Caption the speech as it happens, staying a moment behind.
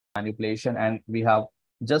manipulation, and we have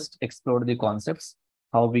just explored the concepts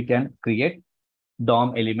how we can create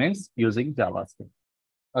DOM elements using JavaScript.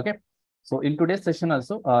 Okay, so in today's session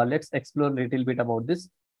also, let's explore a little bit about this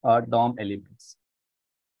DOM elements.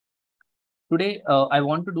 Today, I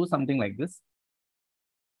want to do something like this.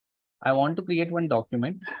 I want to create one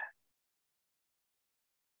document.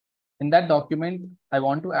 In that document, I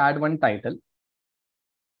want to add one title.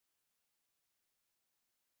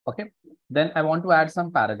 Okay, then I want to add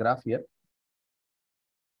some paragraph here,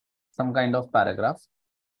 some kind of paragraph.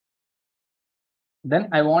 Then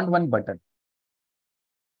I want one button.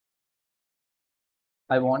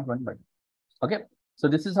 I want one button. Okay, so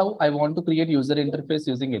this is how I want to create user interface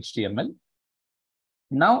using HTML.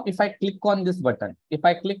 Now, if I click on this button, if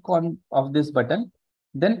I click on of this button,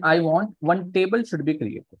 then I want one table should be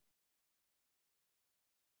created.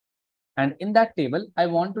 And in that table, I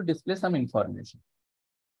want to display some information.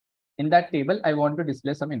 In that table, I want to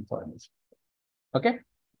display some information. Okay,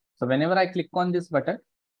 so whenever I click on this button,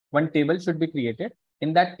 one table should be created.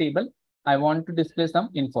 In that table, I want to display some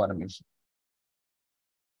information.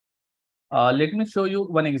 Let me show you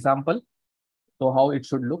one example. So how it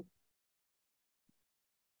should look.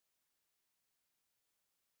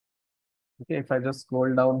 Okay, if I just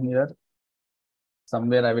scroll down here,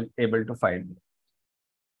 somewhere I will able to find it.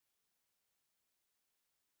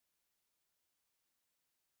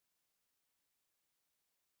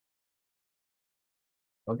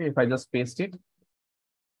 Okay, if I just paste it.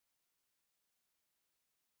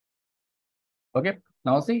 Okay,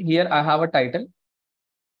 now see here I have a title.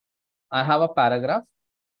 I have a paragraph.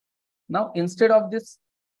 Now instead of this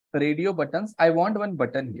radio buttons, I want one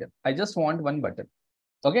button here. I just want one button.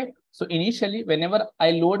 Okay, so initially whenever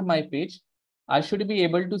I load my page, I should be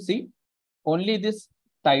able to see only this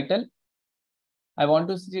title. I want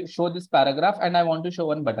to show this paragraph and I want to show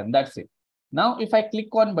one button. That's it. Now, if I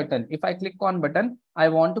click on button, I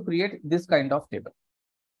want to create this kind of table.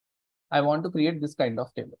 I want to create this kind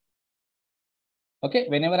of table. Okay,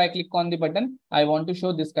 whenever I click on the button, I want to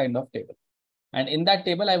show this kind of table. And in that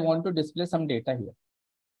table, I want to display some data here.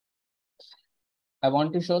 I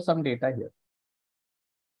want to show some data here.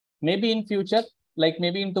 Maybe in future, like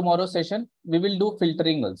maybe in tomorrow's session, we will do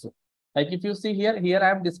filtering also. Like if you see here I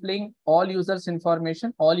am displaying all users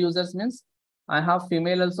information. All users means I have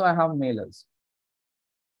female also, I have male also.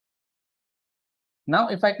 Now,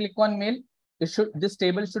 if I click on male, this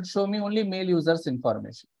table should show me only male users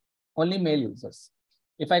information, only male users.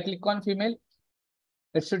 If I click on female,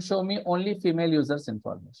 it should show me only female users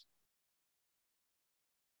information.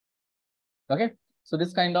 Okay, so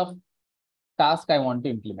this kind of task I want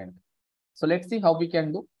to implement. So let's see how we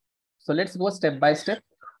can do. So let's go step by step.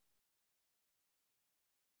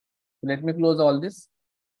 Let me close all this.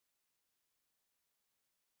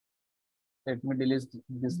 Let me delete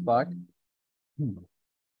this part.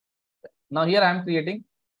 Now here I am creating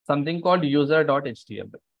something called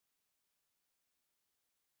user.html.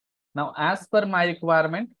 Now, as per my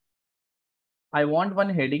requirement, I want one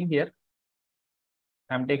heading here.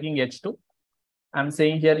 I'm taking H2. I'm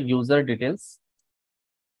saying here user details.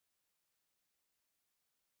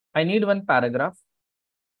 I need one paragraph.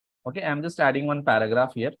 Okay, I'm just adding one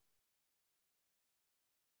paragraph here.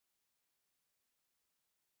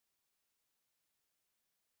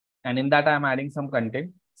 And in that, I'm adding some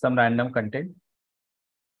content, some random content.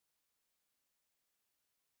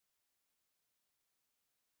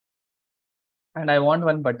 And I want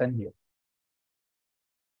one button here.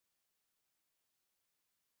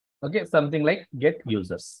 Okay, something like get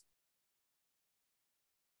users.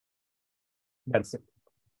 That's it.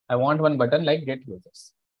 I want one button like get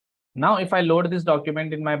users. Now, if I load this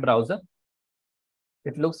document in my browser,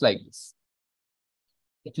 it looks like this.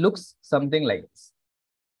 It looks something like this.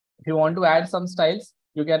 If you want to add some styles,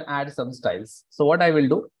 you can add some styles. So what I will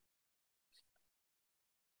do,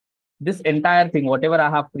 this entire thing, whatever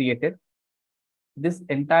I have created, this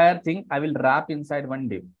entire thing, I will wrap inside one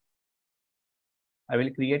div. I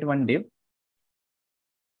will create one div.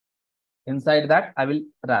 Inside that, I will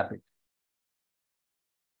wrap it.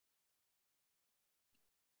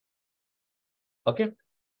 Okay.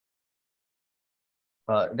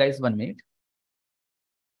 Guys, 1 minute.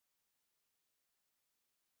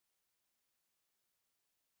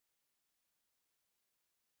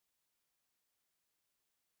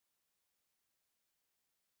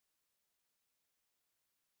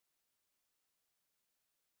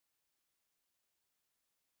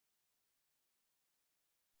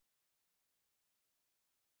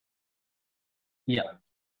 Yeah.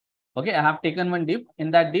 Okay, I have taken one div.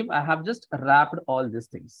 In that div, I have just wrapped all these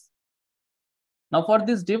things. Now for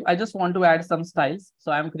this div, I just want to add some styles.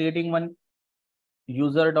 So I'm creating one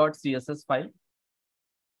user.css file.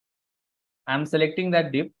 I'm selecting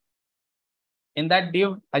that div. In that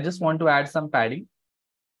div, I just want to add some padding,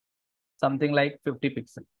 something like 50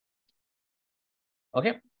 pixel.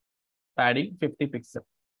 Okay, padding 50 pixel.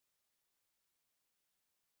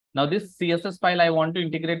 Now this CSS file I want to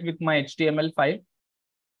integrate with my HTML file.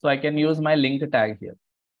 So I can use my link tag here.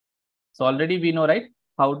 So already we know, right,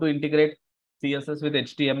 how to integrate CSS with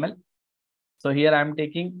HTML. So here I'm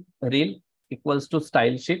taking rel equals to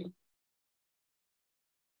style sheet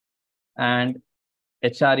and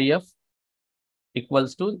href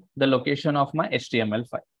equals to the location of my HTML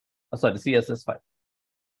file. Sorry, CSS file.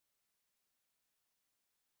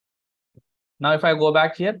 Now if I go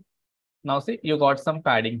back here, now see, you got some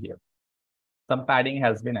padding here. Some padding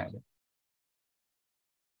has been added.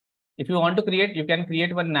 If you want to create, you can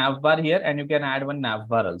create one nav bar here and you can add one nav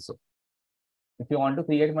bar also. If you want to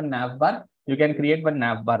create one nav bar, you can create one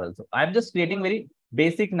nav bar also. I'm just creating very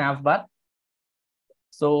basic nav bar.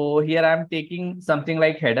 So here I'm taking something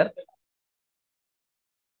like header.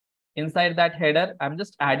 Inside that header, I'm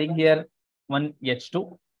just adding here one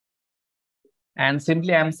h2. And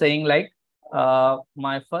simply I'm saying like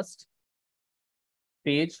my first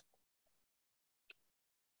page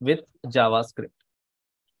with JavaScript.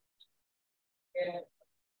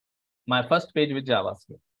 My first page with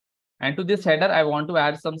JavaScript. And to this header, I want to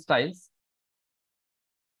add some styles.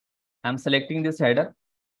 I'm selecting this header,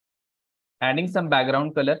 adding some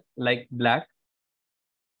background color like black.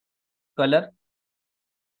 Color,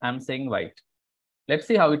 I'm saying white. Let's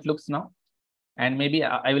see how it looks now. And maybe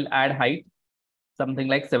I will add height, something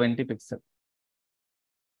like 70 pixel.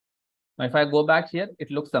 Now if I go back here, it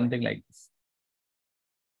looks something like this.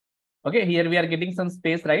 Okay, here we are getting some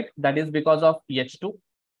space, right? That is because of h2.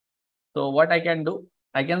 So what I can do,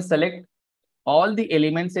 I can select all the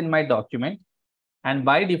elements in my document. And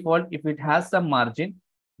by default, if it has some margin,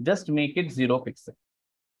 just make it 0 pixel.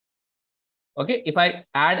 Okay, if I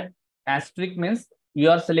add asterisk means you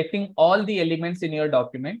are selecting all the elements in your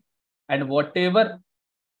document and whatever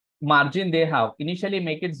margin they have, initially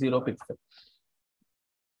make it 0 pixel.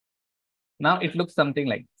 Now it looks something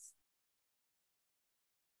like this.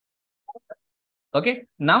 Okay,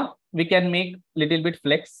 now we can make little bit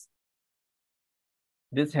flex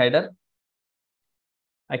this header.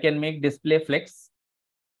 I can make display flex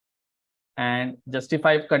and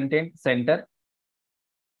justify content center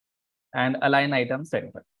and align item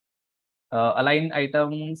center. Align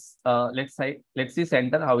items, let's see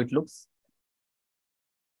center, how it looks.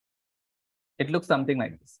 It looks something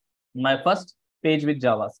like this. My first page with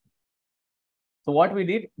JavaScript. So what we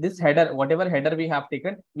did, this header, whatever header we have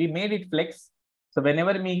taken, we made it flex. So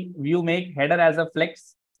whenever you make header as a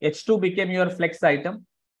flex, h2 became your flex item.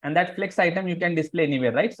 And that flex item you can display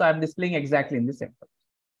anywhere, right? So I'm displaying exactly in the center.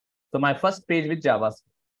 So my first page with JavaScript.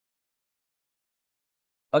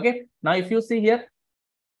 Okay. Now if you see here,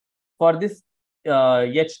 for this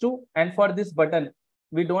h2 and for this button,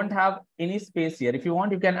 we don't have any space here. If you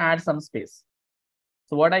want, you can add some space.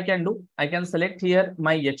 So what I can do, I can select here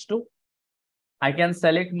my h2. I can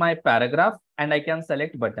select my paragraph and I can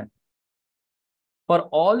select button. For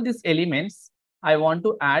all these elements, I want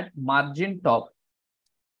to add margin top.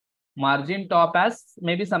 Margin top as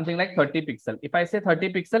maybe something like 30 pixel. If I say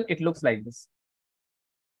 30 pixel, it looks like this.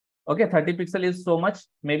 Okay, 30 pixel is so much.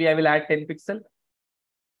 Maybe I will add 10 pixel.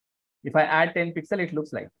 If I add 10 pixel, it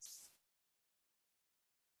looks like this.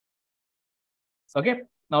 Okay,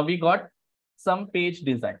 now we got some page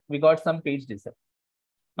design.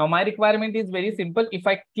 Now my requirement is very simple. If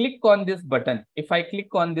I click on this button,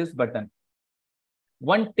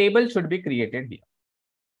 one table should be created here.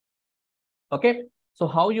 Okay, so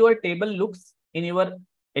how your table looks in your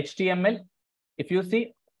HTML, if you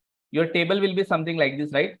see, your table will be something like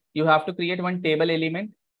this, right? You have to create one table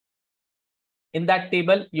element. In that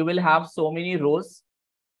table, you will have so many rows.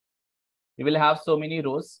 You will have so many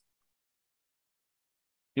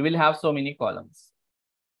columns.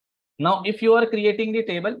 Now, if you are creating the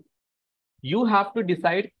table, you have to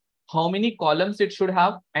decide how many columns it should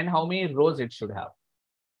have and how many rows it should have.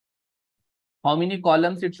 How many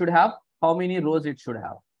columns it should have, how many rows it should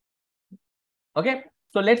have. Okay,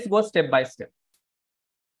 so let's go step by step.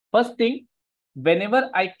 First thing, whenever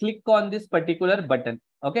I click on this particular button,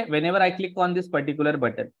 okay,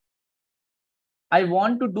 I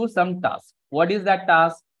want to do some task. What is that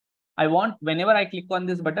task? Whenever I click on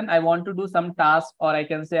this button, I want to do some task, or I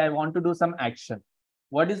can say I want to do some action.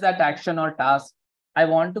 What is that action or task? I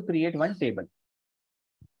want to create one table.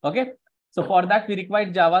 Okay, so for that we require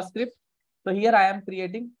JavaScript. So here I am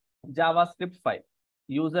creating JavaScript file,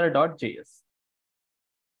 user.js.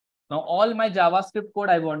 Now all my JavaScript code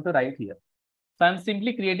I want to write here. So I'm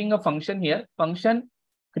simply creating a function here, function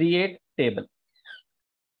create table.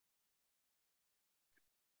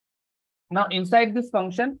 Now inside this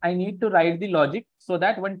function, I need to write the logic so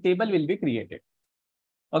that one table will be created.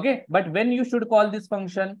 Okay, but when you should call this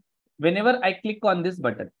function? Whenever I click on this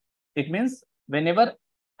button, it means whenever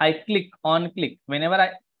I click on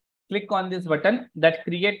this button, that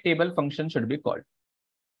create table function should be called.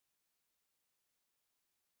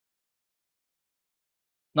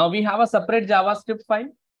 Now we have a separate JavaScript file.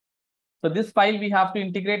 So this file we have to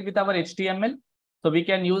integrate with our HTML. So we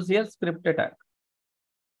can use here script tag.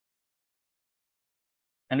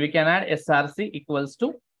 And we can add src equals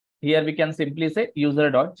to, here we can simply say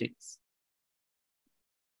user.js.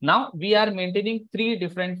 Now we are maintaining 3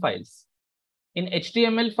 different files. In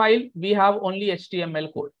HTML file, we have only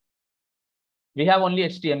HTML code.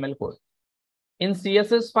 In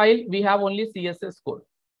CSS file, we have only CSS code.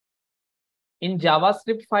 In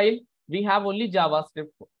JavaScript file, we have only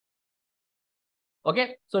JavaScript code.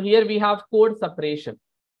 Okay, so here we have code separation.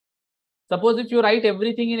 Suppose if you write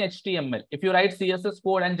everything in HTML, if you write CSS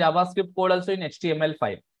code and JavaScript code also in HTML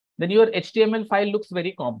file, then your HTML file looks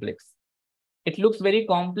very complex. It looks very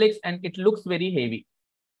complex and it looks very heavy.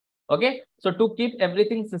 Okay, so to keep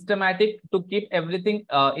everything systematic, to keep everything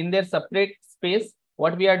in their separate space,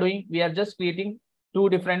 what we are doing, we are just creating 2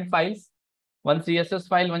 different files, one CSS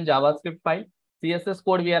file, one JavaScript file. CSS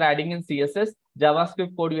code we are adding in CSS,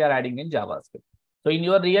 JavaScript code we are adding in JavaScript. So in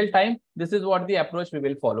your real time, this is what the approach we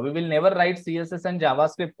will follow. We will never write CSS and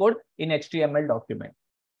JavaScript code in HTML document.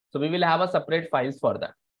 So we will have a separate files for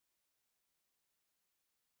that.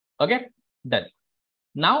 Okay, done.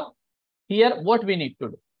 Now here what we need to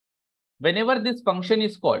do. Whenever this function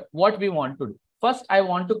is called, what we want to do? First, I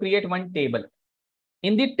want to create one table.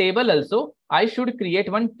 In the table also, I should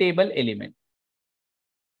create one table element.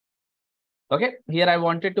 Okay, here I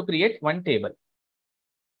wanted to create one table.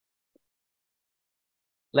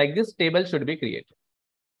 Like this table should be created.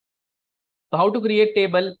 So how to create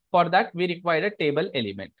table? For that, we require a table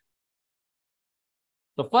element.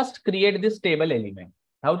 So first create this table element.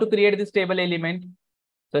 How to create this table element?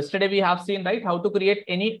 So yesterday we have seen, right, how to create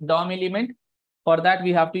any DOM element. For that,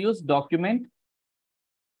 we have to use document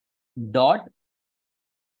dot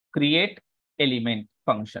create element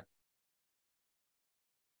function.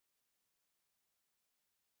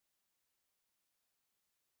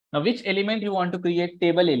 Now, which element you want to create?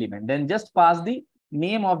 Table element. Then just pass the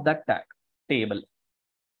name of that tag, table.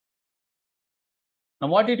 Now,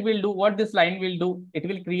 what it will do, what this line will do, it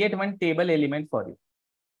will create one table element for you.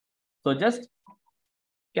 So just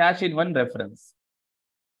catch in one reference.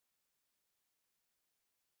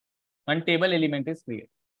 One table element is created.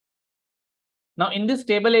 Now, in this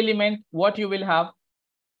table element, what you will have,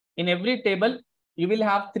 in every table, you will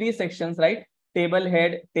have 3 sections, right? Table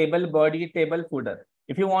head, table body, table footer.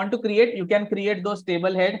 If you want to create, you can create those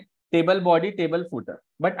table head, table body, table footer.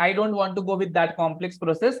 But I don't want to go with that complex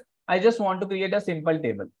process. I just want to create a simple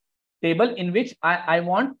table. Table in which I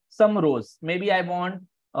want some rows. Maybe I want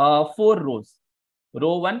 4 rows.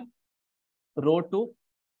 Row 1, row 2,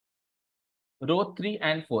 row 3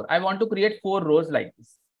 and 4. I want to create 4 rows like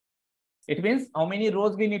this. It means how many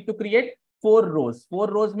rows we need to create? 4 rows. 4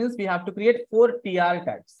 rows means we have to create 4 TR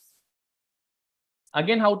tags.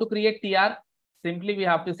 Again, how to create TR? Simply we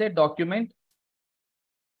have to say document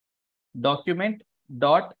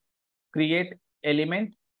dot create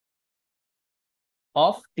element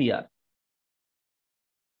of TR.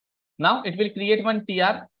 Now it will create one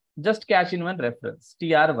TR. Just catch in one reference,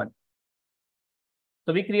 TR1.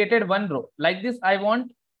 So we created 1 row. Like this, I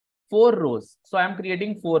want 4 rows. So I am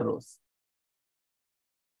creating 4 rows.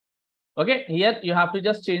 Okay, here you have to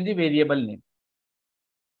just change the variable name.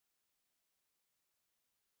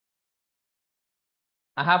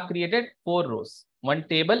 I have created 4 rows, 1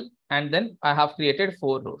 table, and then I have created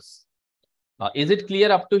 4 rows. Is it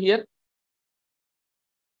clear up to here?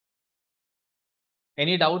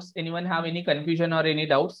 Any doubts? Anyone have any confusion or any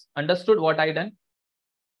doubts? Understood what I done?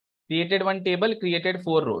 Created 1 table, created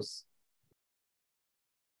 4 rows.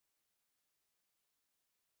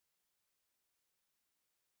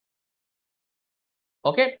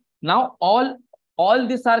 Okay, now all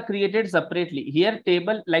these are created separately. Here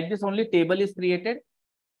table, like this only table is created.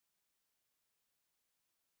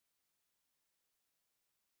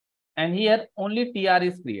 And here only TR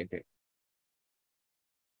is created.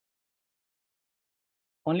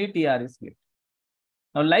 Only TR is created.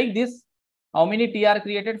 Now like this, how many TR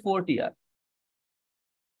created? 4 TR.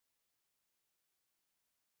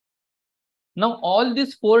 Now all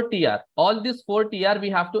this 4 TR we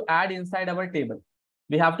have to add inside our table.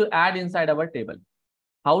 We have to add inside our table.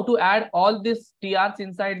 How to add all these TRs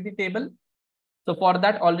inside the table? So for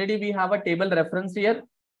that, already we have a table reference here,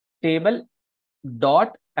 table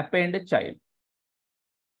dot append child.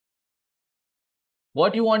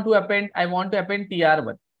 What you want to append? I want to append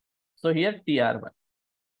tr1. So here tr1.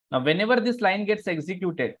 Now, whenever this line gets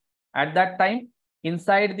executed, at that time,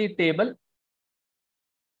 inside the table,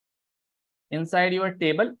 inside your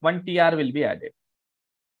table, one tr will be added.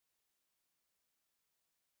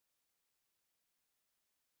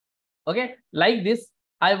 Okay, like this,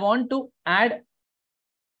 I want to add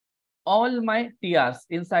all my TRs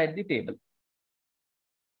inside the table.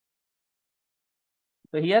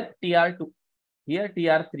 So here TR2, here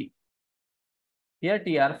TR3, here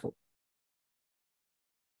TR4.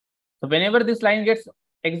 So whenever this line gets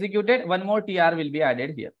executed, one more TR will be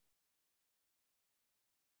added here.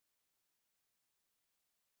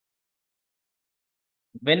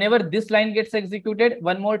 Whenever this line gets executed,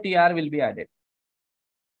 one more TR will be added.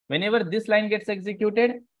 Whenever this line gets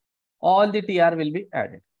executed, all the TR will be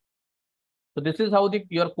added. So this is how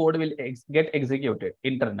your code will get executed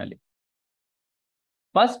internally.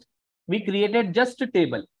 First, we created just a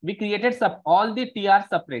table. We created all the TR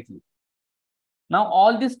separately. Now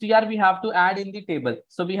all this TR we have to add in the table.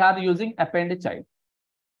 So we are using append child.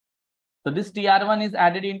 So this TR1 is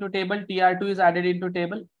added into table, TR2 is added into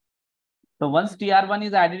table. So once TR1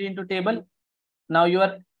 is added into table, now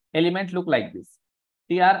your element look like this.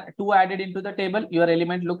 TR2 added into the table, your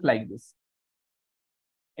element look like this.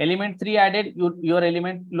 Element 3 added, your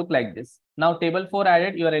element look like this. Now table 4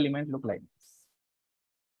 added, your element look like this.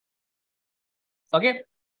 Okay.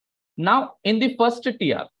 Now in the first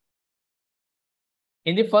TR,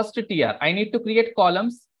 I need to create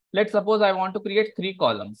columns. Let's suppose I want to create 3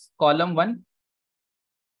 columns. Column 1,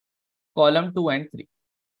 column 2, and 3.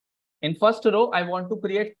 In first row, I want to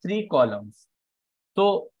create 3 columns.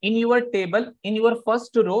 So in your table, in your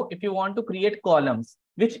first row, if you want to create columns,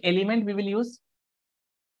 which element we will use?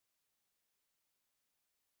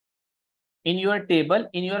 In your table,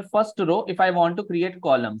 in your first row, if I want to create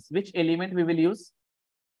columns, which element we will use?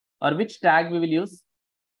 Or which tag we will use?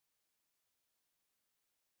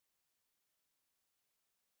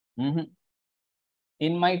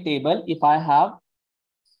 In my table, if I have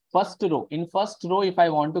first row, in first row, if I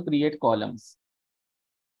want to create columns,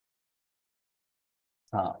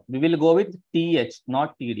 we will go with TH,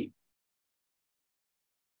 not TD.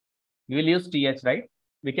 We will use TH, right?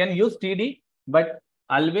 We can use TD, but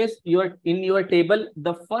always in your table,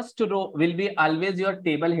 the first row will be always your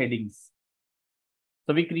table headings.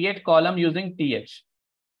 So we create column using TH.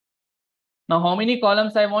 Now, how many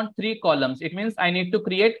columns I want? 3 columns. It means I need to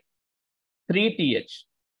create 3 TH.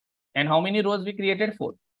 And how many rows we created?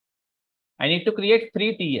 4. I need to create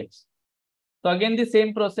 3 TH. So again, the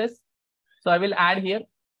same process. So I will add here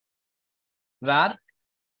var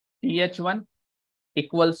th1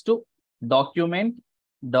 equals to document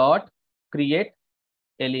dot create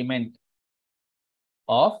element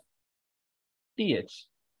of th.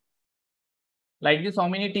 Like this, how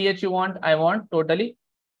many th you want? I want totally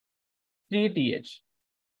 3 th.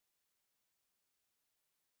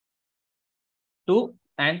 2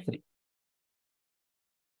 and 3.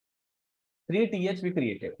 3 th we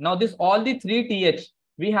created. Now this all the 3 th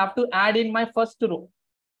we have to add in my first row.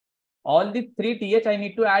 All the 3 th I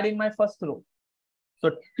need to add in my first row.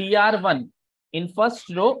 So tr1 in first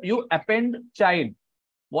row you append child.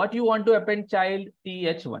 What you want to append child?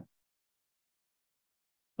 th1.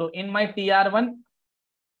 So in my tr1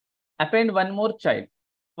 append one more child.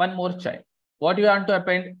 One more child. What you want to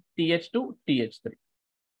append? th2, th3.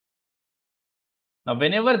 Now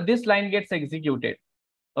whenever this line gets executed,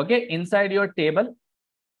 okay, inside your table,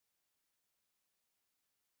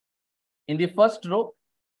 in the first row,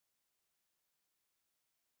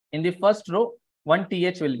 one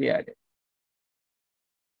th will be added.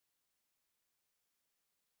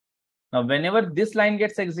 Now whenever this line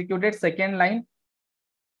gets executed, second line,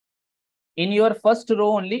 in your first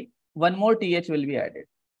row only, one more th will be added.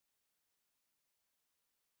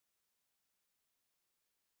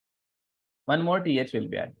 One more th will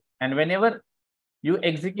be added. And whenever you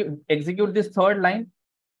execute this third line,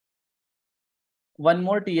 one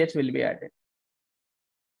more th will be added.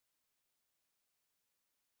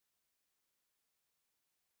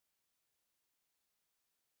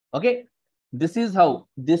 Okay, this is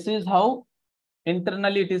how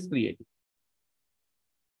internally it is created.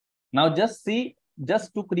 Now just see,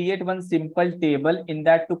 just to create one simple table, in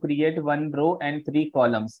that to create one row and 3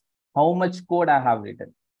 columns, how much code I have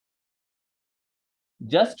written.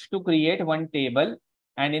 Just to create one table,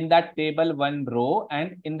 and in that table one row,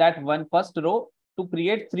 and in that one first row to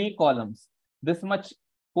create 3 columns. This much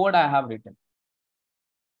code I have written.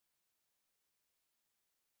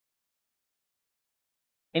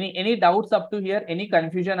 Any doubts up to here? Any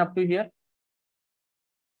confusion up to here?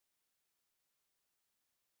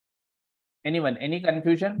 Anyone? Any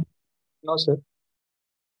confusion? No, sir.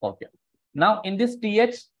 Okay. Now in this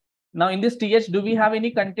th, do we have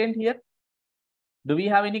any content here? Do we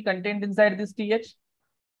have any content inside this th?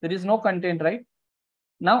 There is no content, right?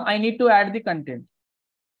 Now I need to add the content.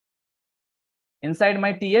 Inside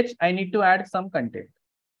my th, I need to add some content.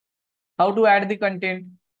 How to add the content?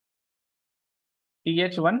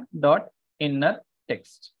 th1 dot inner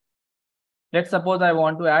text. Let's suppose I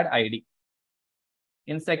want to add id.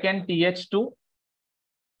 In second th2,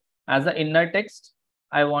 as an inner text,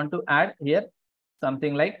 I want to add here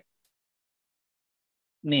something like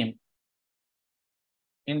name.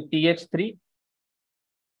 In th3,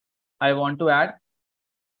 I want to add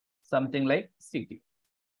something like city,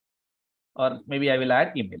 or maybe I will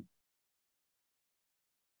add email.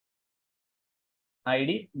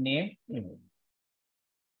 ID, name, email.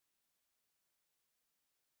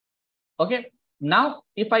 Okay. Now,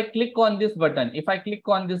 if I click on this button,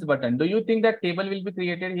 do you think that table will be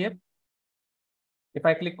created here? If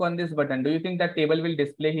I click on this button, do you think that table will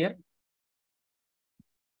display here?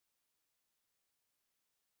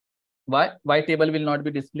 Why? Why table will not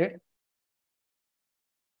be displayed?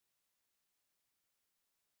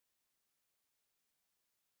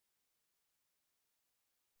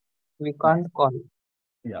 We can't call.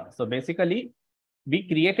 Yeah. So basically, we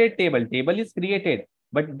created table. Table is created,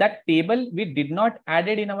 but that table we did not add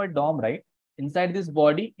it in our DOM, right? Inside this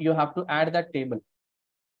body, you have to add that table.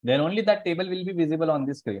 Then only that table will be visible on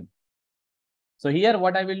the screen. So here,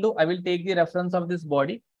 what I will do, I will take the reference of this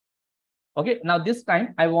body. Okay. Now this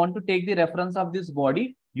time, I want to take the reference of this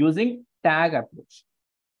body using tag approach.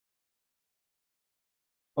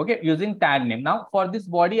 Okay, using tag name. Now for this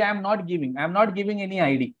body, I'm not giving any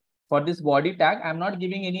ID. For this body tag, I'm not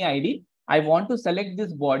giving any ID. I want to select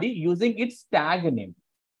this body using its tag name.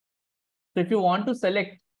 So if you want to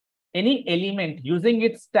select any element using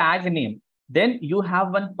its tag name, then you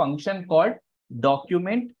have one function called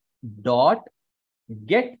document dot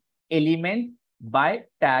get element by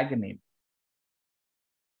tag name.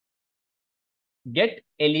 Get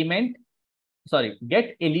elements.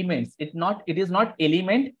 It is not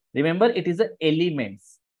element. Remember, it is a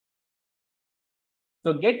elements.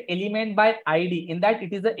 So get element by ID. In that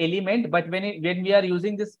it is an element, but when we are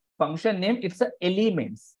using this function name, it's a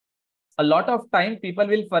elements. A lot of time people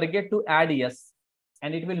will forget to add yes,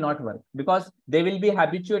 and it will not work because they will be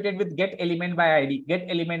habituated with get element by ID, get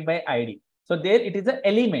element by ID. So there it is an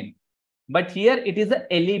element, but here it is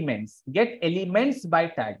a elements. Get elements by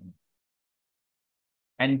tag.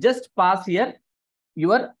 And just pass here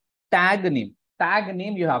your tag name. Tag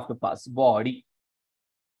name you have to pass body.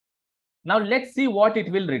 Now let's see what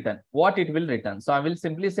it will return. So I will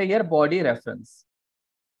simply say here body reference.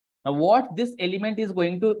 Now what this element is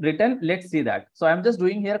going to return, let's see that. So I'm just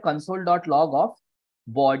doing here console.log of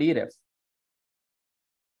body ref.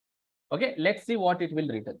 Okay, let's see what it will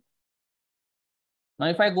return. Now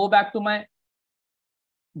if I go back to my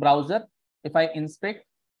browser, if I inspect,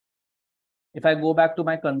 if I go back to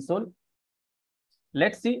my console,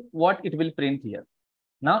 let's see what it will print here.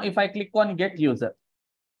 Now if I click on get user,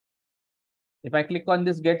 if I click on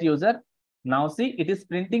this get user, now see it is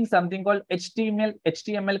printing something called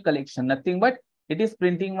HTML collection, nothing but it is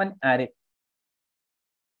printing one array.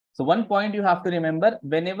 So one point you have to remember,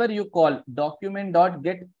 whenever you call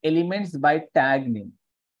document.get elements by tag name,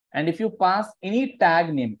 and if you pass any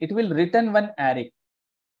tag name, it will return one array.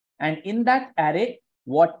 And in that array,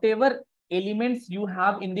 whatever elements you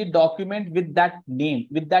have in the document with that name,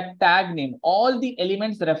 with that tag name, all the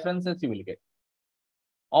elements references you will get.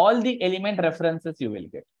 All the element references you will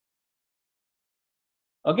get.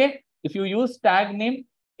 Okay. If you use tag name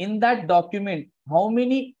in that document, how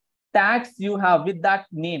many tags you have with that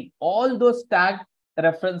name, all those tag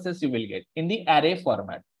references you will get in the array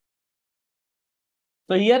format.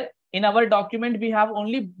 So here in our document, we have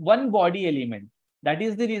only one body element. That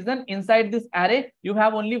is the reason inside this array, you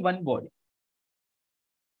have only one body.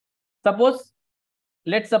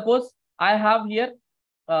 Let's suppose I have here,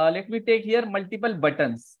 let me take here multiple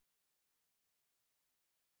buttons.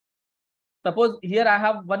 Suppose here I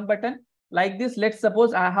have one button like this. Let's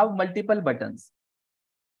suppose I have multiple buttons.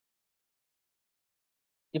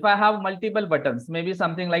 If I have multiple buttons, maybe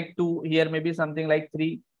something like 2 here, maybe something like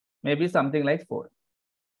 3, maybe something like 4.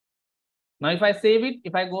 Now, if I save it,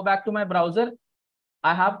 if I go back to my browser,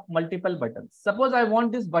 I have multiple buttons. Suppose I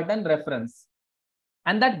want this button reference.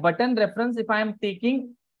 And that button reference, if I am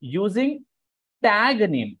taking using tag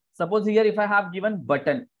name, suppose here if I have given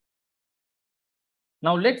button.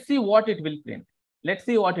 Now let's see what it will print. Let's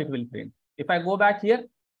see what it will print. If I go back here,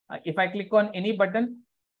 If I click on any button,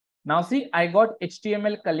 now see, I got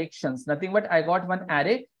HTML collections, nothing but I got one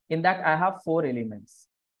array. In that, I have 4 elements.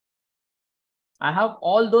 I have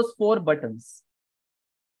all those 4 buttons.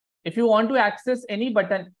 If you want to access any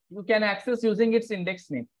button, you can access using its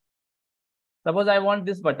index name. Suppose I want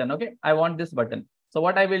this button, okay? I want this button. So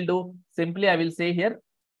what I will do, simply I will say here,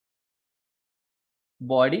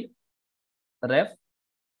 body ref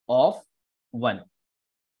of 1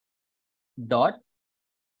 dot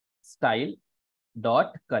style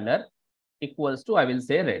dot color equals to, I will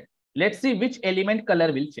say red. Let's see which element color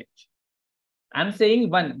will change. I'm saying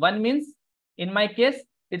 1. 1 means, in my case,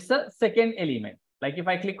 it's a second element. Like if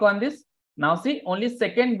I click on this, now see, only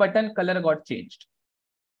second button color got changed.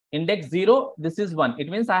 Index 0, this is 1. It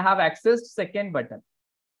means I have accessed second button.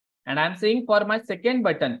 And I'm saying for my second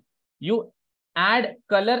button, you add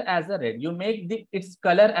color as a red. You make its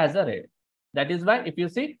color as a red. That is why if you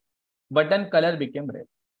see, button color became red.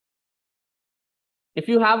 If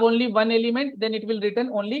you have only one element, then it will return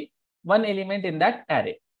only one element in that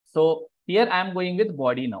array. So here I am going with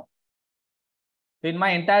body now. So in my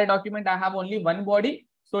entire document, I have only one body.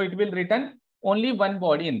 So it will return only one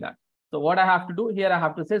body in that. So what I have to do here, I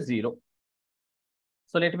have to say 0.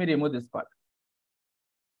 So let me remove this part.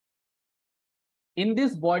 In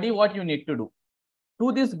this body, what you need to do?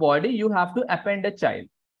 To this body, you have to append a child.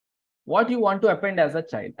 What you want to append as a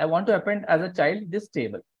child? I want to append as a child this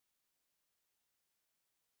table.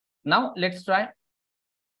 Now let's try.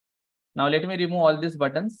 Now let me remove all these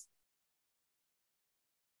buttons.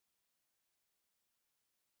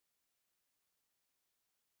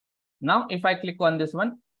 Now if I click on this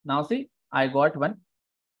one, now see, I got one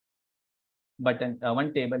button,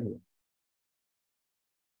 one table here.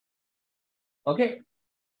 Okay.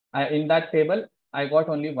 In that table, I got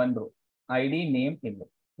only one row, ID, name, image.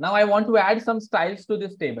 Now I want to add some styles to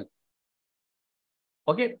this table.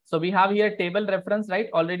 Okay, so we have here table reference, right?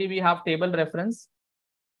 Already we have table reference.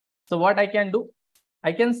 So what I can do,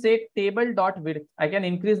 I can say table dot width. I can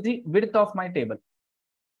increase the width of my table.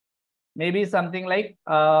 Maybe something like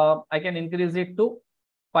I can increase it to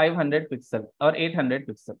 500 pixel or 800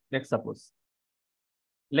 pixel. Let's suppose.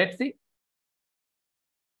 Let's see.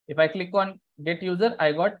 If I click on get user,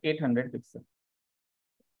 I got 800 pixel.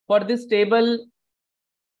 For this table,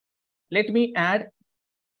 let me add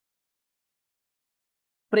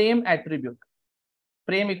frame attribute.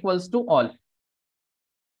 Frame equals to all.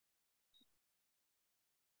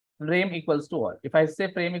 Frame equals to all. If I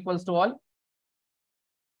say frame equals to all,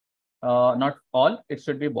 not all, it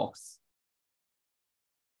should be box.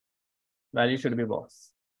 Value should be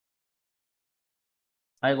box.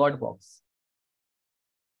 I got box.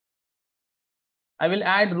 I will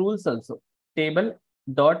add rules also. Table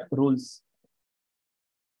dot rules.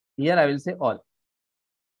 Here I will say all.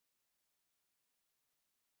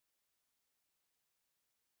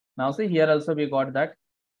 Now see, here also we got that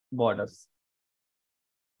borders.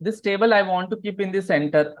 This table I want to keep in the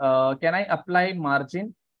center. Can I apply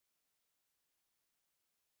margin?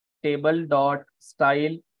 Table dot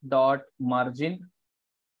style dot margin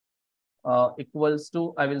equals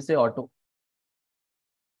to, I will say auto.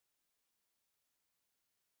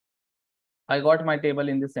 I got my table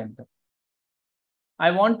in the center.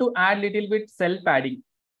 I want to add little bit cell padding.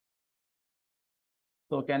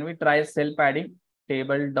 So can we try cell padding?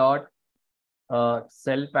 Table dot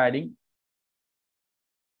cell padding.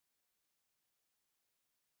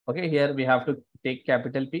 Okay, here we have to take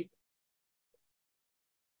capital P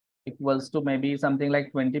equals to maybe something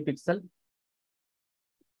like 20 pixel.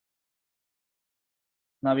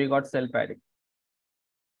 Now we got cell padding.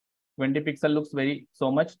 20 pixel looks very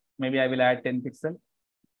so much. Maybe I will add 10 pixel.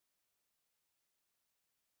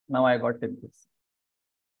 Now I got 10 pixel.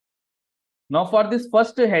 Now for this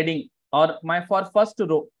first heading or for first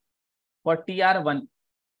row, for TR1,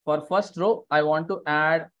 for first row, I want to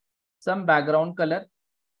add some background color.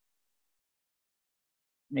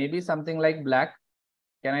 Maybe something like black.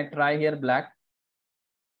 Can I try here black?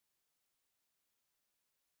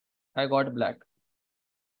 I got black.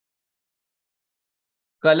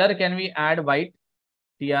 Color, can we add white?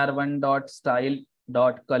 TR1 dot style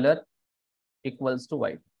dot color equals to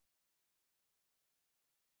white.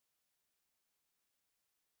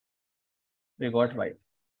 We got white.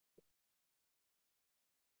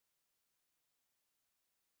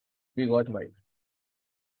 We got white.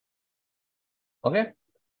 Okay.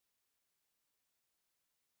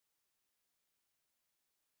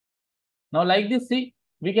 Now like this, see,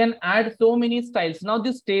 we can add so many styles. Now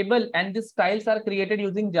this table and these styles are created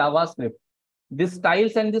using JavaScript. These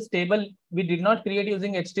styles and this table, we did not create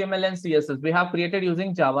using HTML and CSS. We have created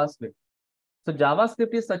using JavaScript. So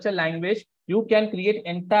JavaScript is such a language, you can create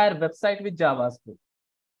entire website with JavaScript.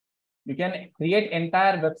 You can create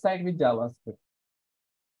entire website with JavaScript.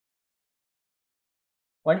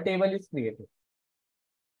 One table is created.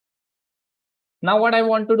 Now what I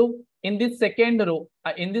want to do in this second row,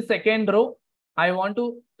 I want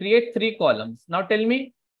to create 3 columns. Now tell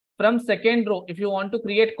me from second row, if you want to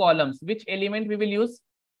create columns, which element we will use?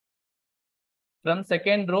 From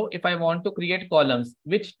second row, if I want to create columns,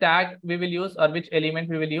 which tag we will use or which element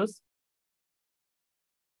we will use?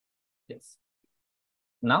 Yes.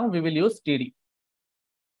 Now we will use TD.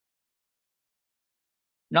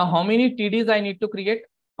 Now how many TDs I need to create?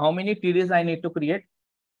 How many TDs I need to create?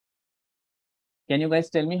 Can you guys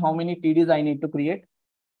tell me how many TDs I need to create?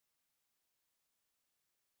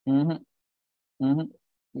 You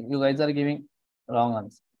guys are giving wrong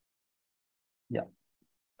answer. Yeah.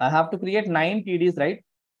 I have to create 9 TDs, right?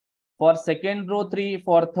 For second row 3,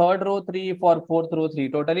 for third row 3, for fourth row 3.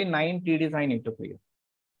 Totally 9 TDs I need to create.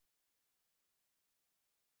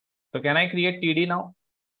 So can I create TD now?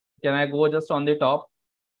 Can I go just on the top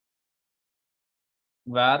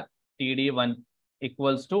where TD1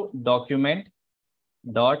 equals to document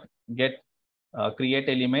dot get create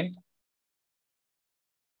element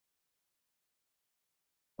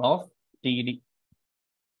of TD.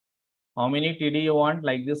 How many TD you want?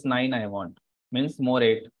 Like this 9 I want. Means more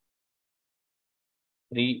 8.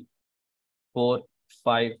 3, 4,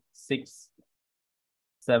 5, 6,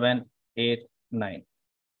 7, 8, 9.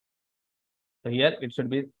 So here it should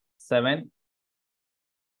be 7.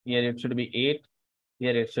 Here it should be 8.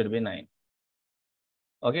 Here it should be 9.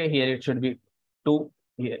 Okay, here it should be 2.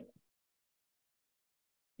 Here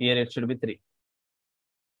it should be 3.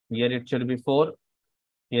 Here it should be 4.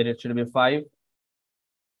 Here it should be 5,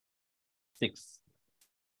 6.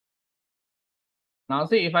 Now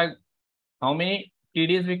see if how many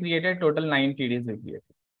TDs we created? Total 9 TDs we created.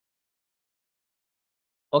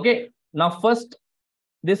 Okay, now first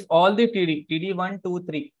this all the TD 1, 2,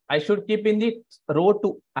 3. I should keep in the row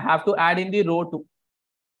 2. I have to add in the row 2.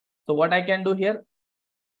 So what I can do here?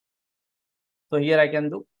 So here I can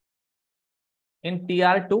do in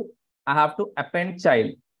TR2, I have to append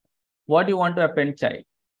child. What do you want to append child?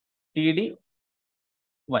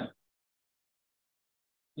 TD1.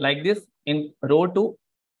 Like this in row 2,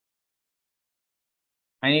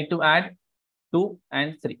 I need to add 2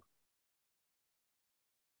 and 3.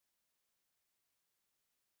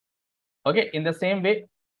 Okay, in the same way,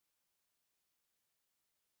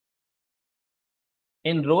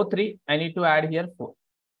 in row 3, I need to add here 4.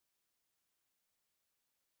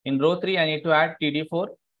 In row 3, I need to add TD4.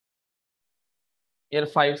 Here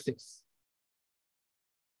 5, 6.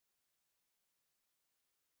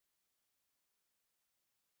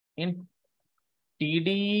 In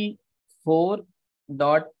TD4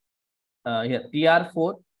 dot here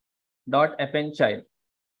TR4 dot append child,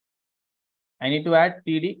 I need to add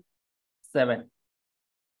TD7.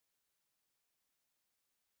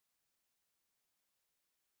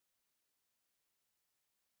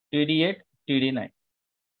 TD8, TD9.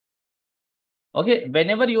 Okay,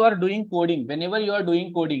 whenever you are doing coding,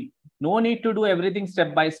 no need to do everything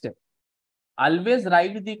step by step. Always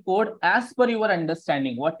write the code as per your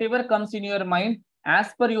understanding. Whatever comes in your mind,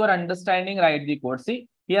 as per your understanding, write the code. See,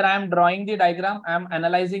 here I am drawing the diagram. I am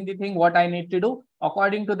analyzing the thing, what I need to do.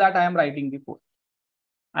 According to that, I am writing the code.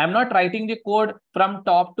 I am not writing the code from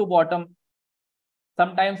top to bottom.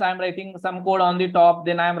 Sometimes I am writing some code on the top,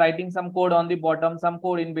 then I am writing some code on the bottom, some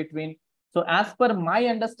code in between. So as per my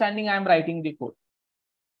understanding, I am writing the code.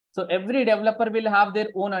 So every developer will have their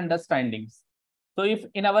own understandings. So if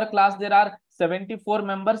in our class there are 74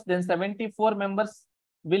 members, then 74 members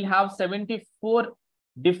will have 74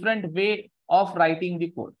 different way of writing the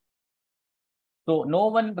code. So no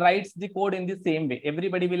one writes the code in the same way.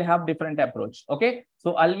 Everybody will have different approach. Okay.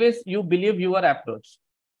 So always you believe your approach.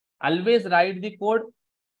 Always write the code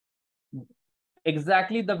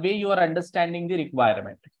exactly the way you are understanding the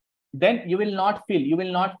requirement. Then you will not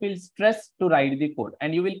feel stressed to write the code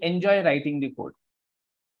and you will enjoy writing the code.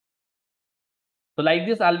 So like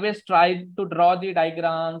this, always try to draw the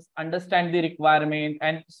diagrams, understand the requirement,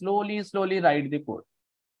 and slowly write the code.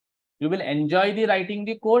 You will enjoy the writing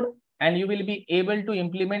the code and you will be able to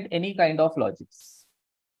implement any kind of logics.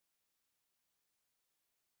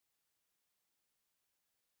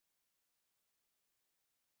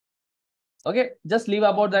 Okay, just leave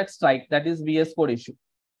about that strike. That is VS Code issue.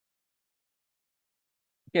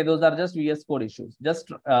 Okay, those are just VS Code issues.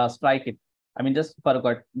 Just strike it. I mean, just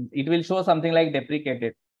forgot. It will show something like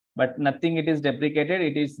deprecated, but nothing it is deprecated.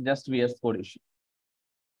 It is just VS Code issue.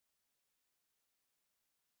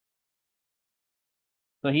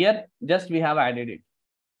 So here just we have added it.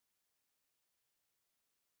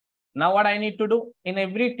 Now what I need to do in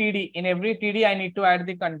every TD, I need to add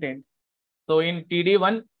the content. So in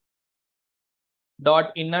TD1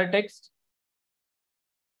 dot inner text,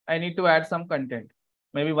 I need to add some content.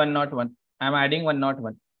 Maybe 101. I'm adding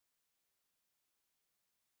 101.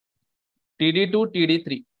 TD2,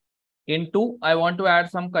 TD3. In 2, I want to add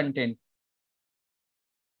some content.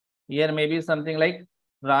 Here maybe something like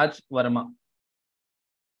Raj Verma.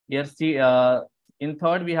 Here see, in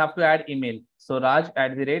third, we have to add email. So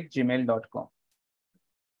raj@gmail.com.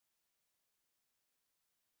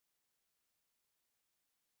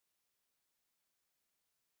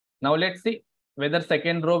 Now let's see whether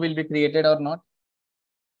second row will be created or not.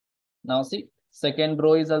 Now see, second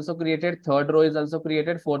row is also created, third row is also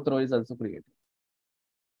created, fourth row is also created.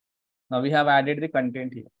 Now we have added the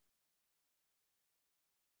content here.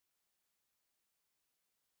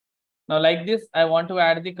 Now like this, I want to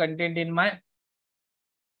add the content in my,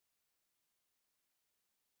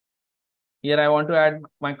 here I want to add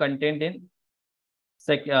my content in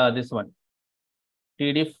this one,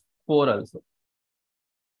 TD4 also.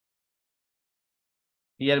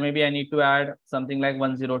 Here maybe I need to add something like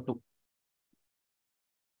 102.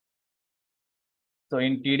 So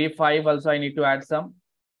in TD5 also I need to add some.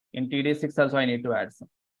 In TD6 also I need to add some.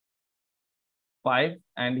 5,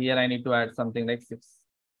 and here I need to add something like 6.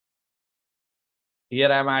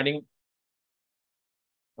 Here I am adding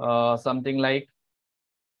something like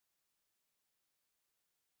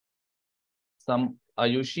some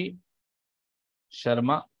Ayushi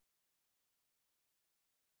Sharma.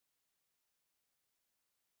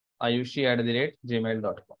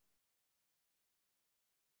 Ayushi@gmail.com.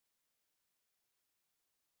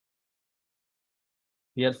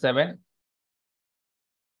 Here 7,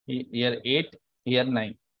 here 8, here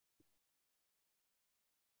 9.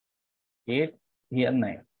 8, here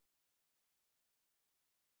 9.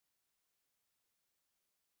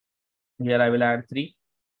 Here I will add 3.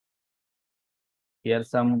 Here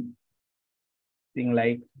something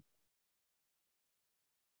like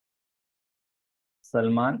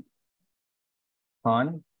Salman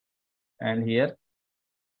Khan, and here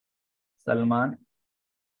Salman@gmail.com.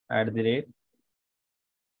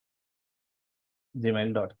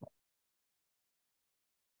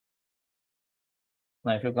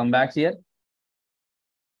 Now if you come back here,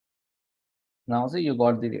 now see you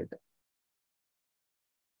got the data.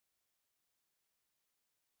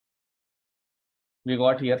 We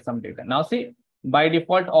got here some data. Now see, by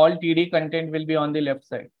default, all TD content will be on the left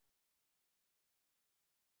side.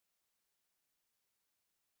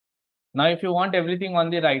 Now, if you want everything on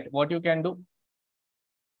the right, what you can do?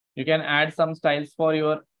 You can add some styles for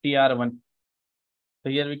your TR1. So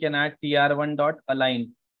here we can add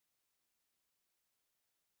TR1.align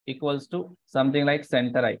equals to something like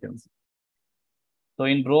center icons. So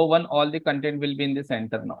in row 1, all the content will be in the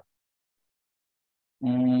center now.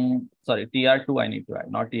 Sorry, TR2 I need to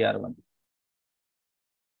add, not TR1.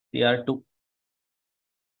 TR2.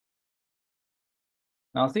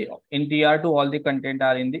 Now see, in TR2, all the content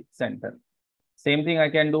are in the center. Same thing I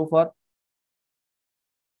can do for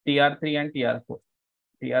TR3 and TR4.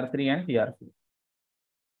 TR3 and TR4.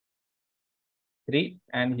 3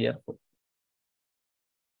 and here 4.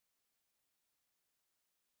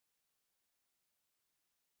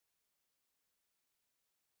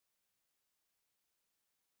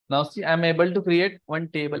 Now see, I'm able to create one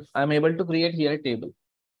table. I'm able to create here a table.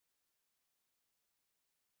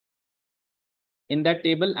 In that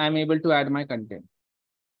table, I'm able to add my content.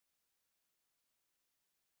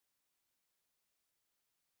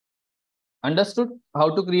 Understood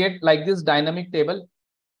how to create like this dynamic table?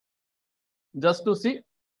 Just to see,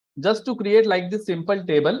 just to create like this simple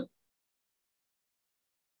table,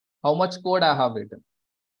 how much code I have written.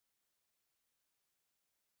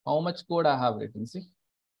 How much code I have written, see.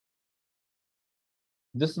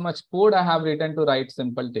 This much code I have written to write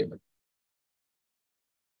simple table.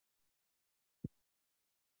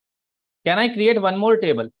 Can I create one more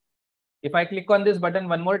table? If I click on this button,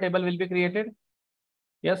 one more table will be created.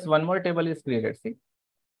 Yes, one more table is created, see.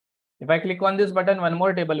 If I click on this button, one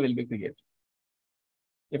more table will be created.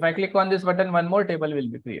 If I click on this button, one more table will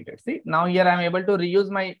be created. See, now here I am able to reuse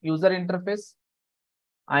my user interface.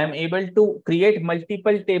 I am able to create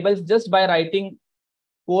multiple tables just by writing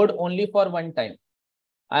code only for one time.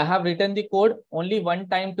 I have written the code only one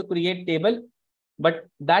time to create table, but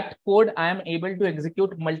that code I am able to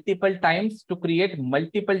execute multiple times to create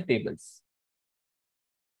multiple tables.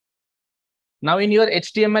 Now in your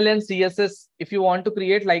HTML and CSS, if you want to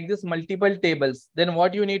create like this multiple tables, then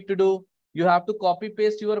what you need to do? You have to copy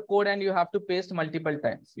paste your code and you have to paste multiple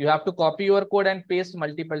times. You have to copy your code and paste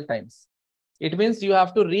multiple times. It means you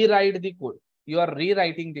have to rewrite the code. You are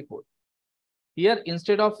rewriting the code. Here,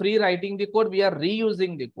 instead of rewriting the code, we are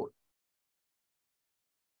reusing the code.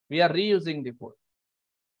 We are reusing the code.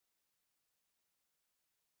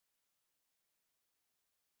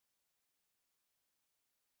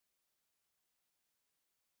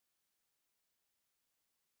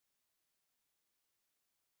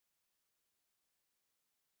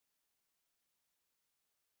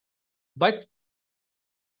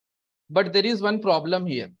 But there is one problem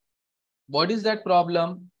here. What is that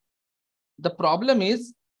problem? The problem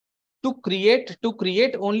is to create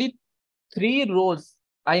only 3 rows.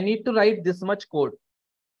 I need to write this much code.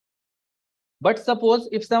 But suppose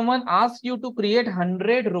if someone asks you to create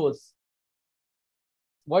 100 rows,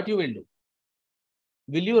 what you will do?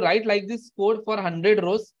 Will you write like this code for 100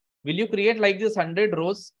 rows? Will you create like this 100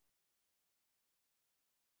 rows?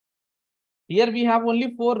 Here we have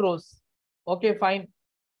only 4 rows. Okay, fine.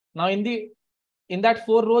 Now in that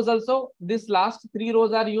 4 rows also, this last 3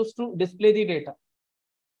 rows are used to display the data.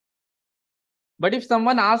 But if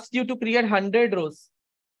someone asks you to create 100 rows,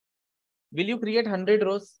 will you create 100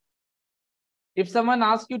 rows? If someone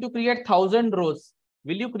asks you to create 1000 rows,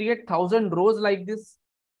 will you create 1000 rows like this?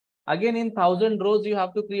 Again, in 1000 rows, you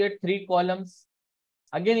have to create 3 columns.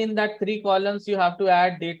 Again, in that 3 columns, you have to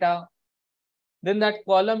add data. Then that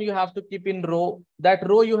column you have to keep in row. That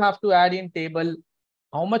row you have to add in table.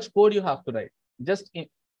 How much code you have to write? Just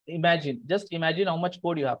imagine how much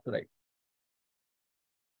code you have to write.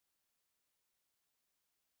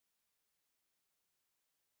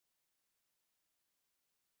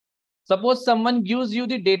 Suppose someone gives you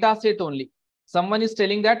the data set only. Someone is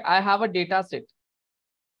telling that I have a data set.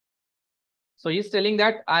 So he's telling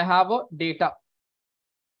that I have a data.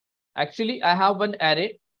 Actually, I have one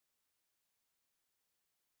array.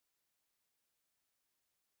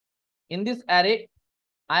 In this array,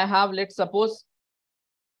 I have, let's suppose,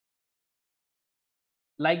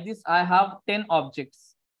 like this, I have 10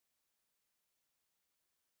 objects.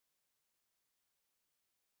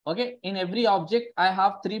 Okay, in every object, I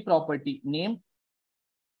have 3 property: name,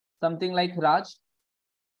 something like Raj,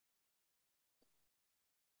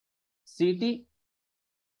 city,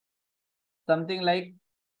 something like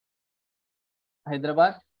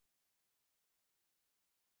Hyderabad,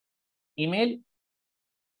 email,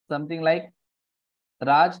 something like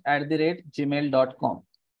raj@gmail.com.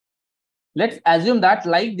 Let's assume that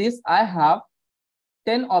like this, I have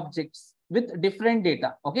 10 objects with different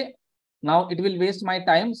data. Okay. Now it will waste my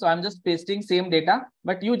time. So I'm just pasting same data,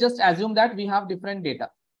 but you just assume that we have different data.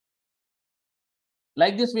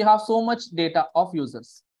 Like this, we have so much data of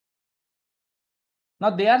users.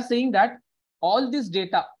 Now they are saying that all this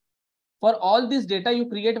data, for all this data, you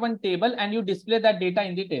create one table and you display that data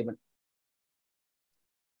in the table.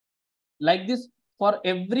 Like this, for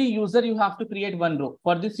every user, you have to create one row.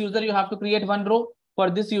 For this user, you have to create one row.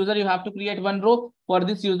 For this user, you have to create one row. For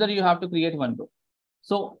this user, you have to create one row.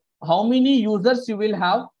 So how many users you will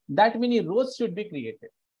have, that many rows should be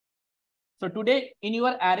created. So today in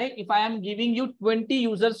your array, if I am giving you 20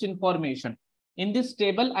 users information, in this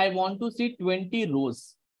table, I want to see 20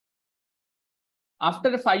 rows.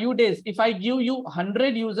 After 5 days, if I give you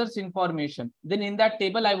 100 users information, then in that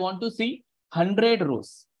table, I want to see 100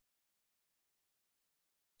 rows.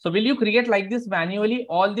 So will you create like this manually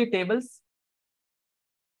all the tables?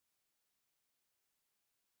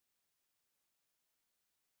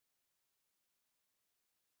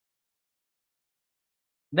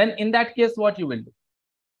 Then in that case, what you will do?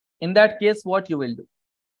 In that case, what you will do?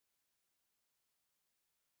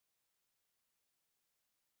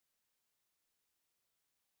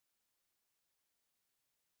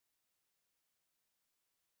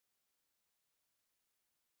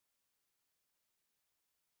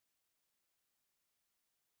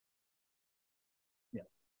 Yeah.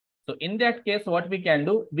 So in that case, what we can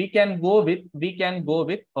do? We can go with,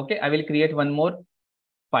 okay, I will create one more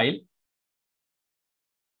file.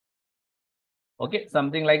 Okay,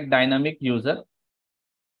 something like dynamic user.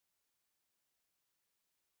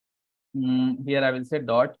 Here I will say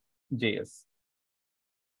 .js.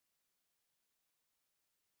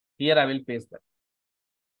 Here I will paste that.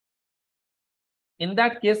 In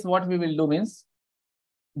that case, what we will do means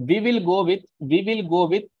we will go with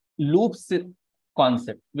loops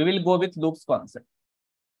concept. We will go with loops concept.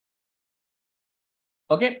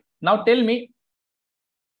 Okay. Now tell me,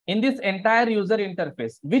 in this entire user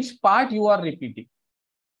interface, which part you are repeating?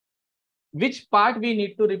 Which part we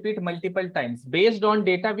need to repeat multiple times based on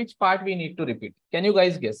data? Which part we need to repeat? Can you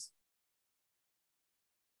guys guess?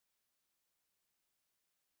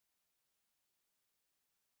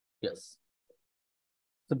 Yes.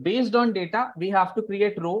 So based on data, we have to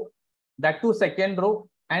create row, that to second row,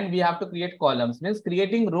 and we have to create columns. Means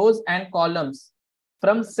creating rows and columns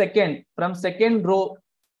from second row.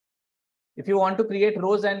 If you want to create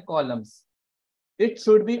rows and columns, it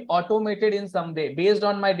should be automated in some way. Based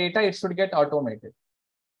on my data, it should get automated.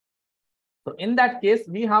 So in that case,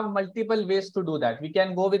 we have multiple ways to do that. We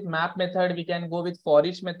can go with map method. We can go with for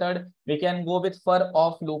each method. We can go with for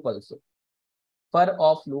off loop also. For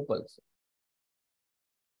off loop also.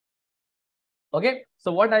 Okay.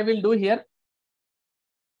 So what I will do here.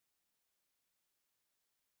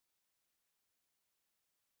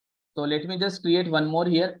 So let me just create one more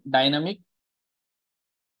here. Dynamic.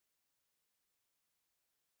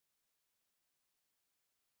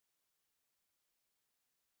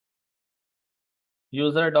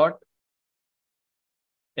 User.html.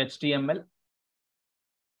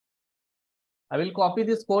 I will copy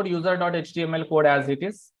this code, user.html code as it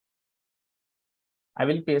is. I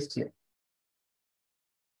will paste here.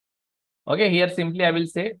 Okay, here simply I will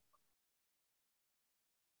say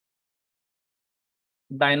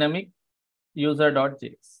dynamic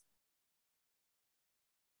user.js.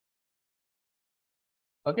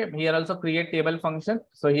 Okay, here also create table function.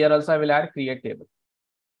 So here also I will add create table.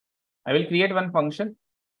 I will create one function,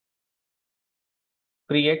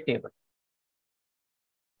 create table.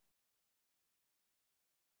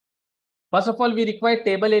 First of all, we require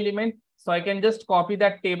table element. So I can just copy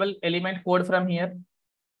that table element code from here.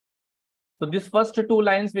 So this first two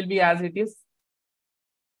lines will be as it is.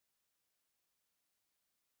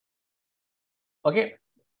 Okay.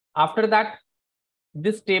 After that,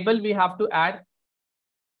 this table we have to add.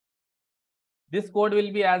 This code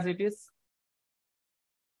will be as it is.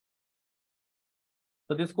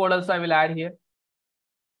 So this code also I will add here.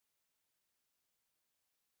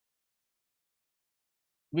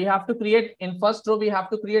 We have to create in first row, we have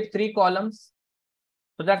to create 3 columns.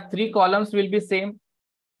 So that 3 columns will be same,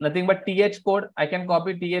 nothing but th code. I can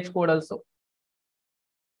copy th code also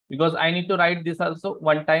because I need to write this also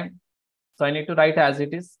one time. So I need to write as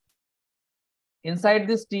it is. Inside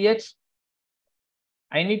this th,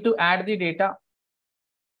 I need to add the data.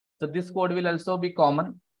 So this code will also be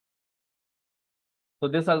common. So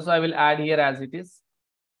this also I will add here as it is.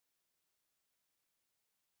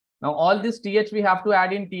 Now all this th we have to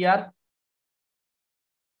add in tr.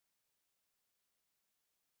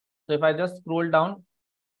 So if I just scroll down,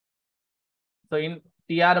 so in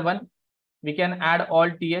tr1, we can add all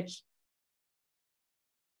th.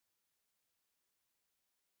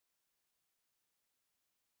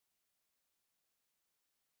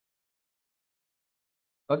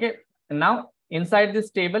 Okay, and now inside this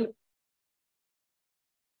table,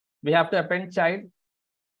 we have to append child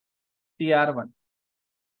tr1.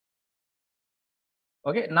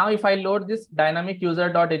 Okay, now if I load this dynamic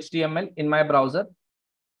user.html in my browser,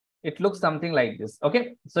 it looks something like this.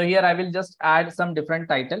 Okay, so here I will just add some different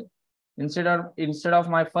title. Instead of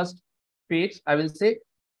my first page, I will say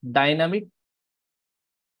dynamic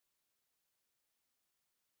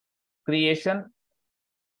creation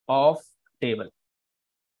of table.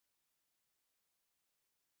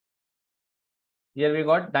 Here we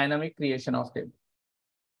got dynamic creation of table.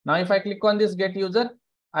 Now if I click on this get user,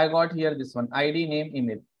 I got here this one, ID, name,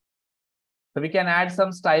 email. So we can add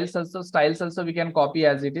some styles also. Styles also we can copy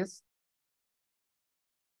as it is.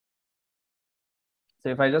 So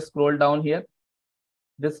if I just scroll down here,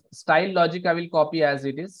 this style logic I will copy as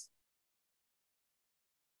it is.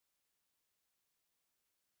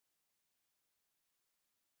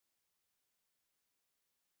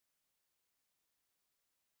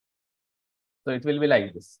 So it will be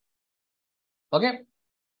like this. Okay.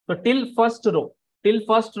 So till first row,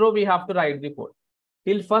 we have to write the code.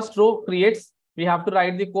 Till first row creates, we have to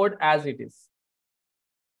write the code as it is.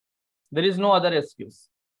 There is no other excuse.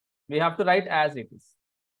 We have to write as it is.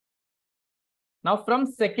 Now from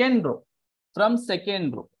second row,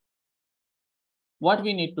 what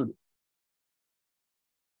we need to do?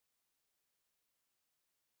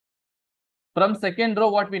 From second row,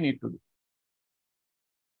 what we need to do?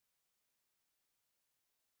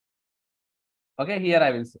 Okay, here I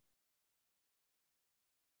will say.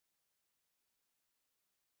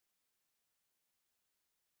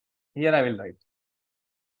 Here I will write.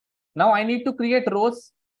 Now I need to create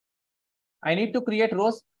rows. I need to create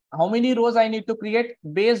rows. How many rows I need to create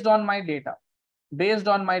based on my data? Based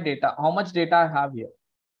on my data, how much data I have here?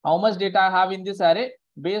 How much data I have in this array?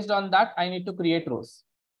 Based on that, I need to create rows.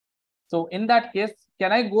 So in that case,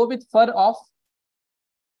 can I go with for of?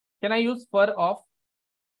 Can I use for of?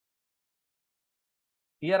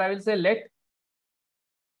 Here I will say let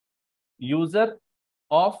user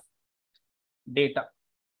of data.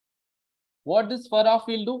 What this for of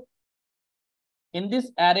will do? In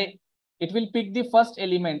this array, it will pick the first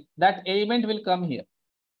element. That element will come here.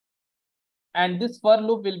 And this for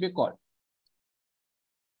loop will be called.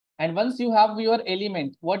 And once you have your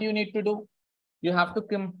element, what you need to do? You have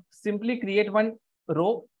to simply create one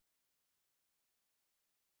row.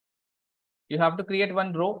 You have to create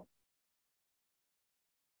one row.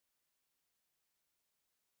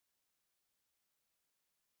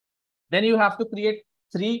 Then you have to create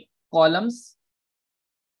 3 columns.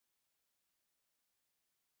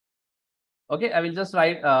 Okay, I will just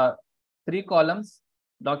write 3 columns.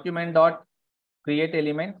 Document dot create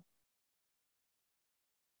element.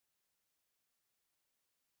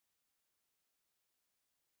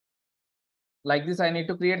 Like this, I need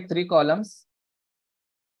to create 3 columns.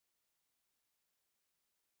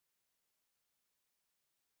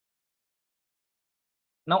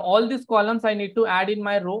 Now all these columns I need to add in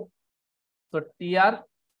my row. So tr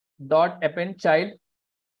dot append child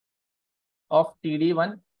of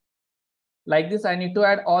td1. Like this, I need to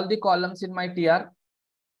add all the columns in my tr.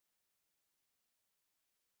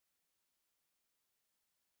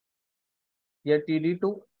 Here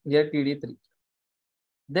td2, here td3.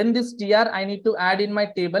 Then this tr I need to add in my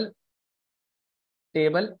table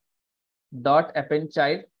dot append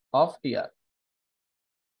child of tr.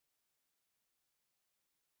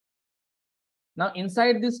 Now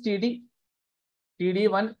inside this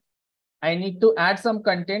td1, I need to add some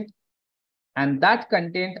content, and that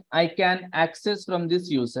content I can access from this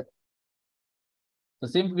user. So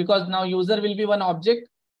simply because now user will be one object.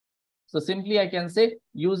 So simply I can say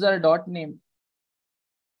user dot name.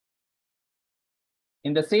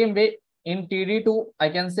 In the same way, in td2, I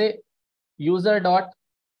can say user dot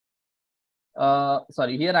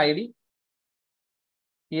here ID,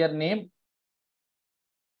 here name,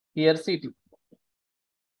 here city.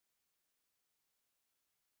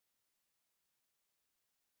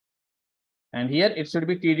 And here it should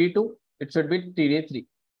be td2, it should be td3.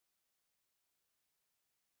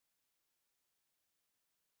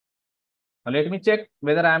 Now let me check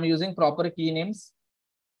whether I am using proper key names.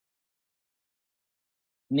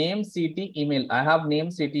 Name, city, email. I have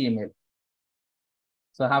name, city, email.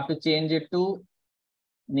 So I have to change it to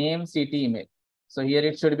name, city, email. So here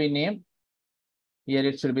it should be name, here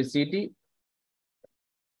it should be city,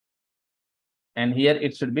 and here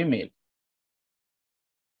it should be mail.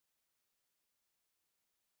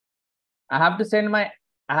 I have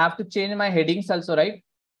to change my headings also, right?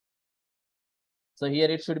 So here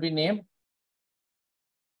it should be name,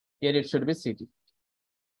 here it should be city.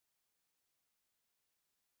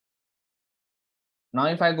 Now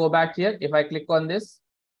if I go back here, if I click on this,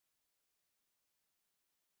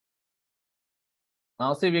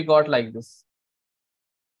 now see we got like this.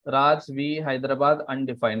 Raj V Hyderabad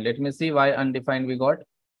undefined. Let me see why undefined we got.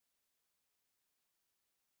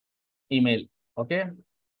 Email. Okay.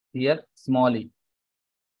 Here small e.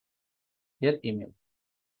 Here email.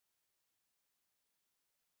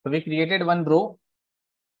 So we created one row.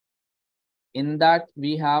 In that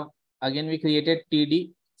we have, again we created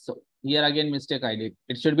TD. So here again mistake I did.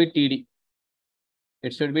 It should be TD.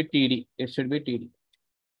 It should be TD. It should be TD.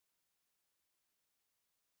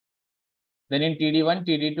 Then in TD1,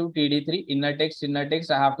 TD2, TD3, inner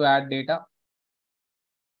text, I have to add data.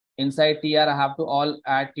 Inside TR, I have to all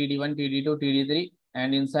add TD1, TD2, TD3,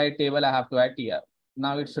 and inside table, I have to add TR.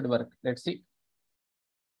 Now it should work. Let's see.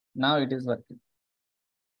 Now it is working.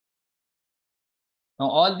 Now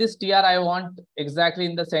all this TR I want exactly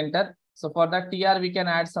in the center. So for that TR, we can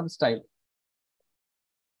add some style.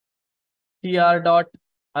 TR dot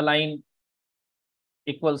align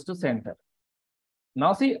equals to center.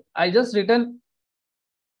 Now see, I just written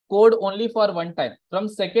code only for one time. From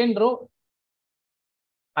second row,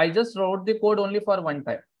 I just wrote the code only for one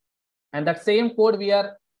time. And that same code we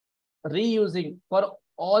are reusing for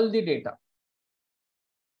all the data.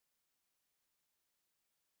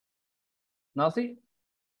 Now see,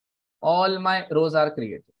 all my rows are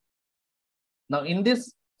created. Now in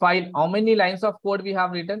this file, how many lines of code we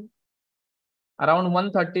have written? Around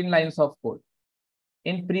 113 lines of code.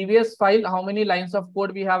 In previous file, how many lines of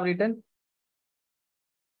code we have written?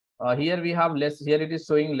 Here we have less. Here it is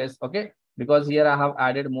showing less. Okay, because here I have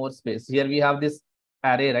added more space. Here we have this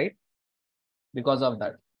array, right? Because of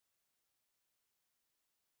that.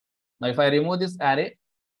 Now if I remove this array,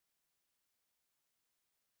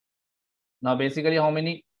 now basically how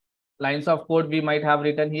many lines of code we might have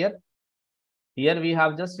written here? Here we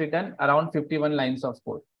have just written around 51 lines of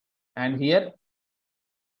code. And here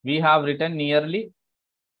we have written nearly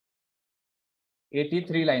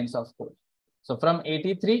 83 lines of code. So from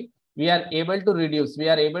 83, we are able to reduce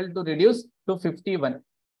to 51.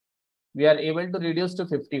 we are able to reduce to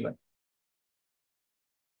 51.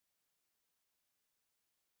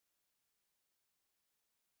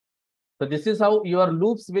 So this is how your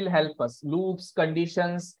loops will help us. Loops,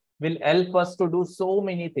 conditions will help us to do so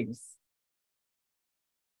many things.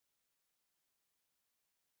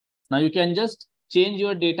 Now you can just change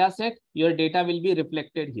your data set. Your data will be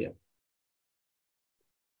reflected here.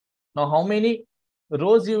 Now how many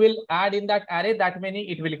rows you will add in that array, that many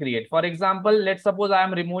it will create. For example, let's suppose I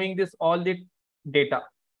am removing this all the data.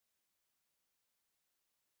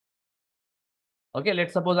 Okay,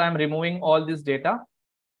 let's suppose I am removing all this data.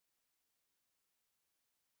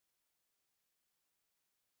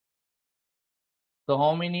 So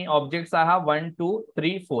how many objects I have? 1, 2,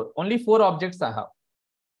 3, 4. Only 4 objects I have.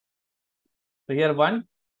 So here 1,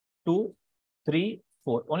 2, 3,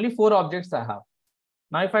 4. Only 4 objects I have.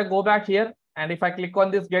 Now if I go back here and if I click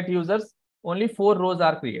on this get users, only 4 rows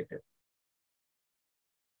are created.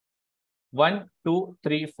 1, 2,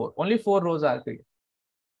 3, 4. Only 4 rows are created.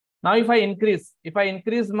 Now if I increase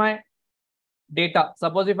my data,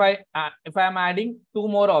 suppose if I am adding 2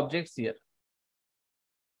 more objects here.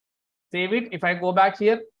 Save it. If I go back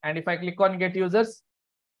here and if I click on get users,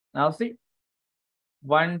 now see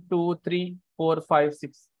 1, 2, 3, 4, 5,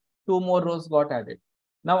 6. 2 more rows got added.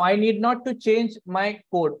 Now I need not to change my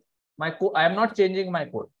code. I am not changing my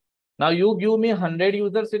code. Now you give me 100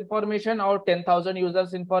 users information or 10,000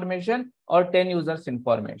 users information or 10 users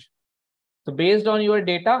information. So based on your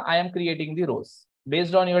data, I am creating the rows.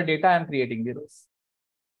 Based on your data, I am creating the rows.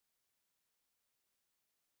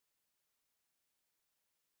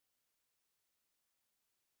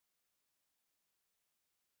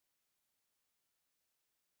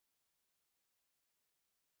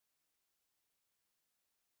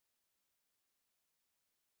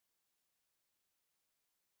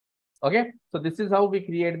 Okay, so this is how we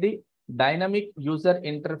create the dynamic user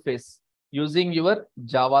interface using your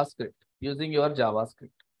JavaScript.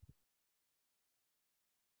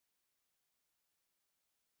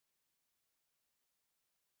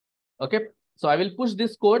 Okay, so I will push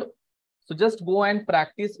this code. So just go and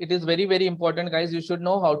practice. It is very, very important, guys. You should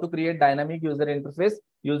know how to create dynamic user interface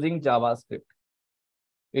using JavaScript.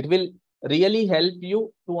 It will really help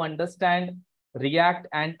you to understand React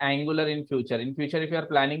and Angular in future. In future, if you are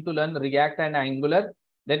planning to learn React and Angular,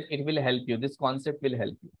 then it will help you. This concept will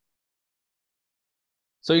help you.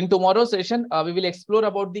 So in tomorrow's session, we will explore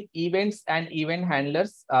about the events and event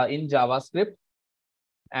handlers in JavaScript.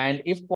 And if